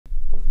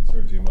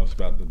you most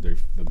about the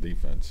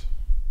defense?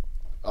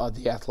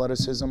 The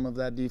athleticism of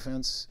that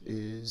defense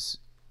is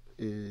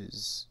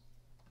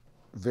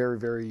very,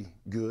 very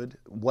good.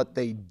 What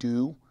they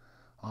do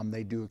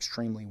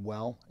extremely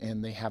well,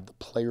 and they have the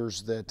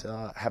players that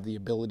have the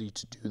ability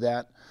to do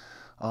that.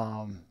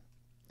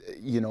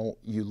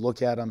 You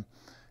look at them,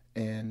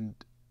 and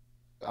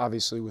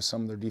obviously with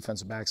some of their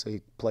defensive backs,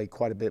 they play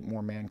quite a bit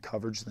more man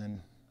coverage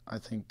than I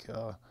think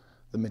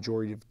the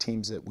majority of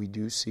teams that we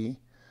do see.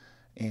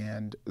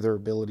 And their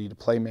ability to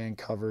play man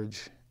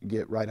coverage,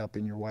 get right up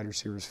in your wide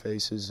receivers'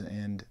 faces,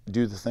 and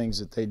do the things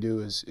that they do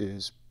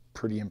is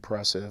pretty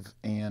impressive.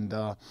 And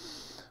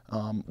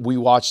we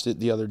watched it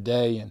the other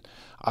day, and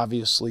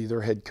obviously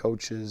their head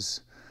coach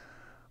is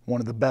one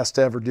of the best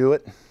to ever do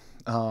it.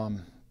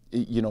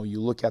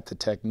 You look at the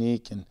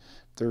technique, and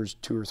there's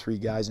 2 or 3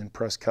 guys in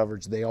press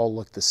coverage, they all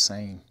look the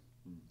same,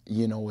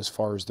 as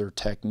far as their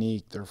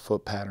technique, their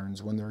foot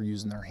patterns, when they're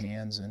using their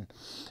hands, and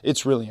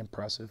it's really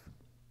impressive.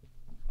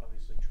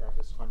 Obviously,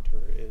 Travis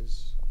Hunter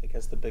is, I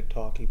guess, the big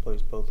talk. He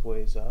plays both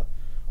ways.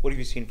 What have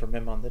you seen from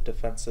him on the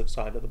defensive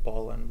side of the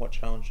ball, and what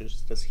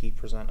challenges does he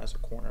present as a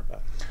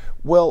cornerback?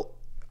 Well,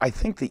 I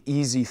think the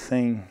easy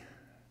thing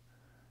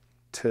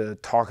to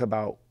talk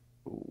about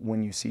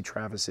when you see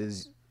Travis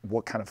is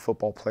what kind of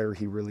football player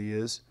he really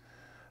is.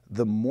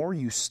 The more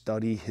you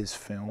study his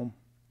film,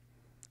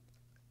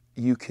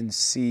 you can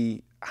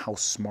see how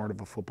smart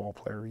of a football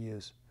player he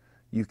is.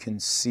 You can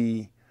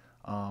see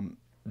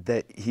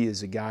that he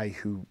is a guy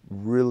who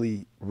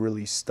really,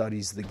 really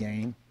studies the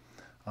game.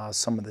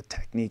 Some of the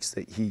techniques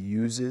that he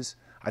uses,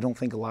 I don't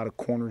think a lot of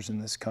corners in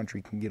this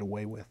country can get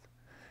away with.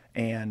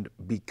 And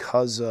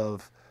because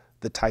of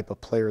the type of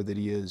player that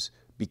he is,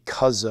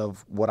 because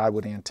of what I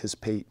would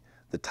anticipate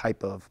the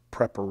type of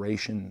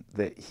preparation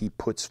that he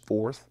puts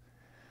forth,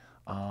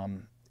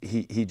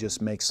 he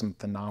just makes some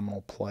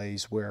phenomenal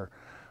plays where,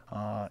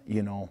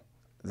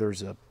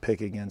 there's a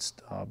pick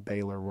against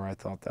Baylor where I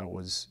thought that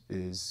was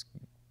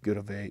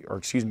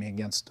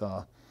against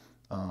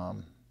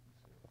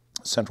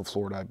Central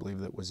Florida, I believe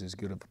that was as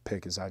good of a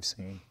pick as I've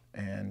seen.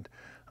 And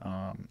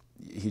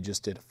he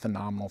just did a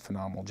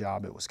phenomenal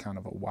job. It was kind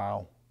of a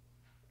wow.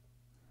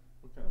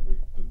 What kind of week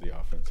did the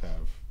offense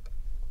have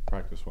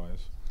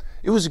practice-wise?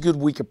 It was a good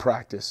week of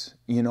practice,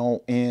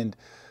 and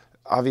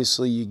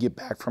obviously you get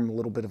back from a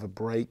little bit of a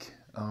break.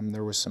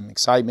 There was some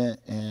excitement,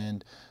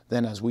 and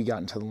then as we got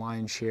into the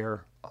lion's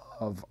share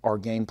of our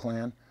game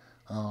plan,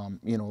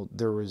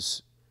 there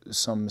was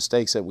some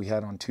mistakes that we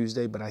had on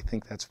Tuesday, but I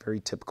think that's very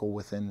typical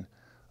within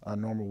a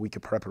normal week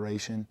of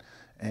preparation,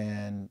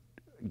 and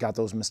got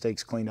those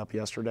mistakes cleaned up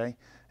yesterday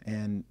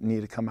and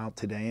need to come out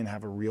today and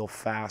have a real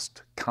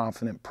fast,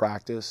 confident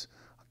practice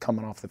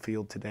coming off the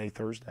field today,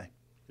 Thursday.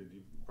 Did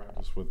you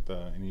practice with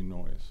any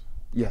noise?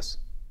 Yes,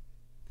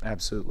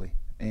 absolutely.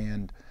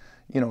 And,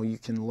 you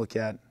can look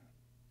at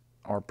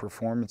our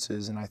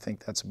performances, and I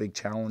think that's a big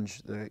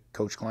challenge that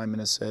Coach Kleiman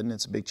has said, and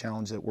it's a big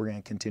challenge that we're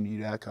going to continue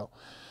to echo.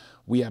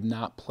 We have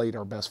not played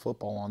our best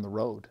football on the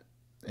road,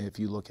 if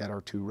you look at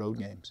our 2 road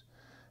games.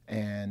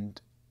 And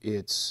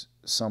it's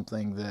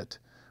something that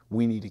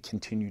we need to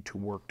continue to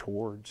work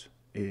towards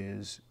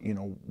is,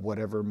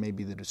 whatever may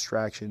be the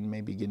distraction,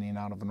 maybe getting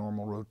out of a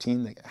normal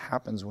routine that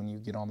happens when you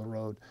get on the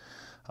road.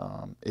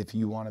 If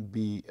you want to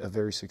be a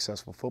very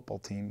successful football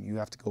team, you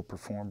have to go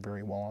perform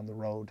very well on the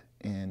road.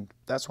 And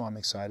that's what I'm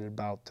excited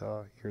about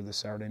here this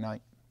Saturday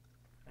night.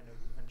 I know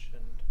you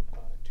mentioned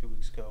 2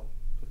 weeks ago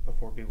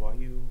before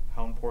BYU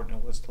how important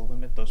it was to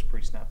limit those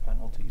pre-snap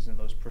penalties and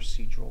those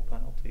procedural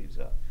penalties.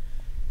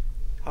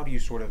 How do you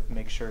sort of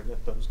make sure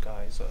that those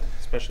guys,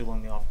 especially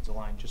along the offensive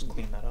line, just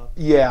clean that up?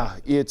 Yeah,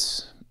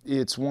 it's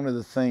one of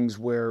the things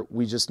where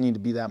we just need to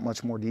be that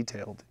much more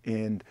detailed.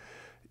 And,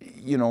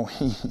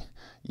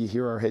 you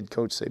hear our head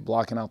coach say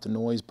blocking out the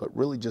noise, but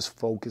really just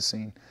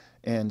focusing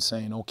and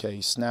saying,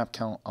 okay, snap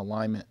count,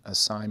 alignment,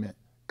 assignment,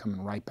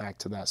 coming right back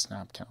to that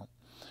snap count.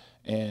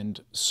 And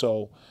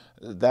so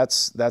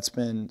that's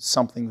been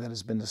something that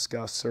has been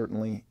discussed,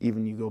 certainly,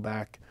 even you go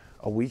back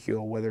a week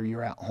ago, whether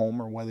you're at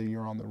home or whether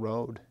you're on the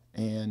road.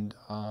 And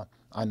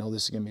I know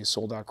this is going to be a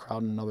sold-out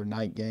crowd in another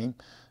night game,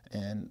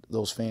 and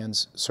those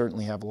fans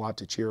certainly have a lot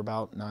to cheer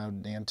about, and I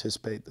would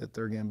anticipate that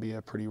they're going to be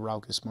a pretty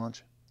raucous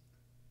bunch.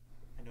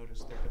 I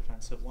noticed their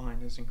defensive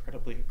line is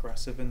incredibly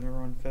aggressive in their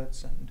run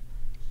fits, and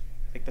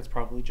I think that's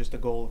probably just a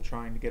goal of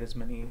trying to get as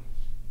many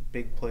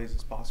big plays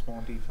as possible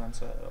on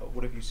defense.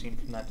 What have you seen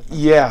from that defense?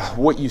 Yeah,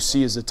 what you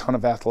see is a ton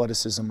of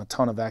athleticism, a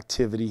ton of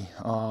activity,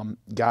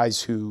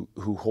 guys who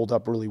hold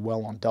up really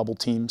well on double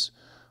teams.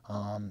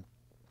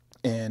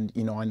 And,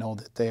 I know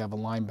that they have a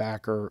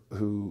linebacker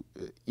who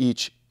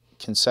each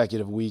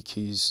consecutive week,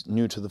 he's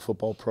new to the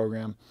football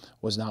program,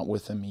 was not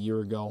with them a year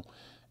ago,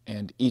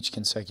 and each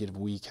consecutive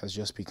week has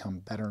just become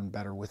better and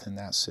better within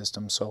that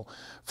system. So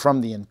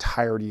from the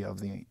entirety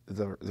of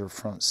their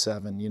front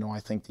 7, I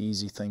think the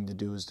easy thing to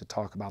do is to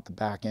talk about the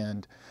back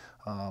end,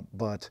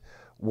 but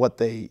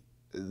the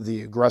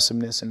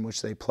aggressiveness in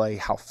which they play,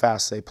 how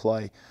fast they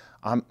play,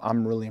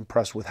 I'm really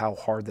impressed with how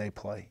hard they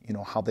play, you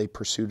know, how they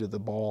pursue to the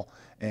ball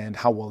and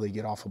how well they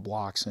get off of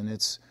blocks. And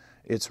it's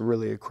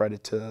really a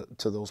credit to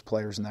those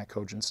players and that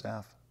coaching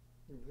staff.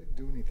 Did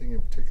they do anything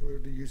in particular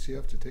to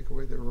UCF to take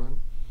away their run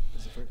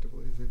as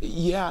effectively as they did?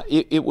 Yeah,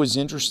 it was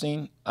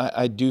interesting.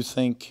 I do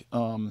think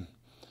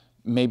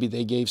maybe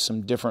they gave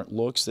some different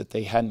looks that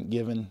they hadn't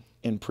given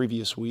in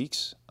previous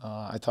weeks.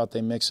 I thought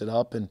they mixed it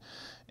up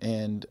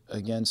and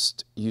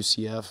against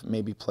UCF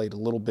maybe played a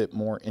little bit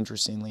more,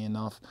 interestingly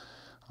enough,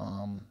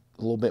 a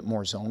little bit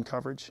more zone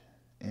coverage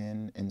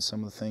and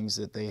some of the things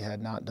that they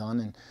had not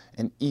done.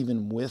 And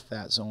even with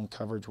that zone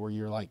coverage where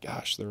you're like,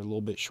 gosh, they're a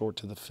little bit short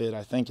to the fit,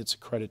 I think it's a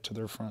credit to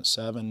their front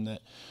seven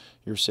that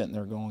you're sitting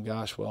there going,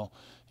 gosh, well,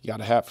 you got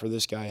a hat for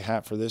this guy, a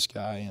hat for this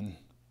guy, and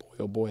boy,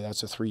 oh boy,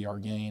 that's a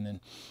 3-yard gain.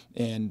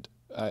 And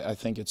I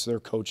think it's their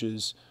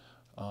coaches'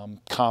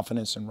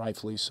 confidence, and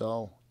rightfully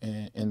so,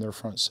 in their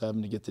front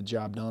seven to get the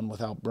job done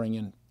without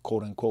bringing,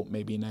 quote unquote,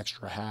 maybe an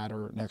extra hat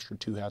or an extra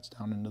 2 hats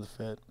down into the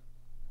fit.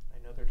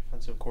 I know their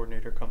defensive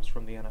coordinator comes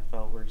from the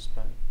NFL, where he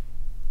spent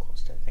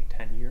close to, I think,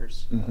 10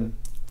 years. Mm-hmm.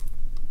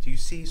 Do you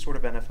see sort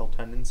of NFL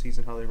tendencies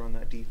in how they run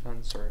that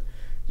defense, or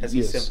has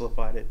he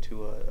simplified it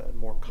to a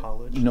more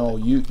college? No,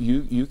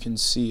 you can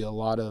see a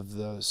lot of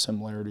the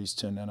similarities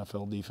to an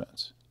NFL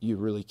defense. You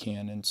really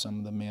can in some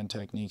of the man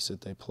techniques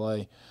that they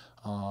play,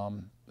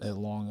 as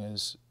long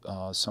as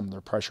some of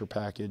their pressure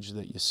package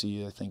that you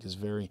see, I think, is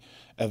very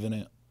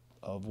evident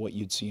of what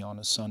you'd see on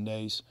a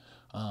Sundays,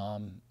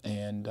 and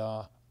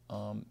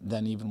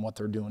then even what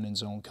they're doing in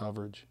zone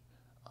coverage,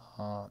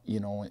 you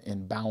know,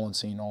 in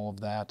balancing all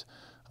of that.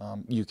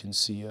 You can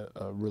see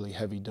a really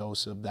heavy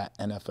dose of that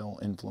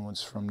NFL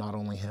influence from not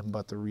only him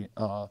but the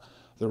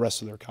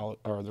rest of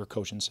their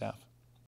coaching staff.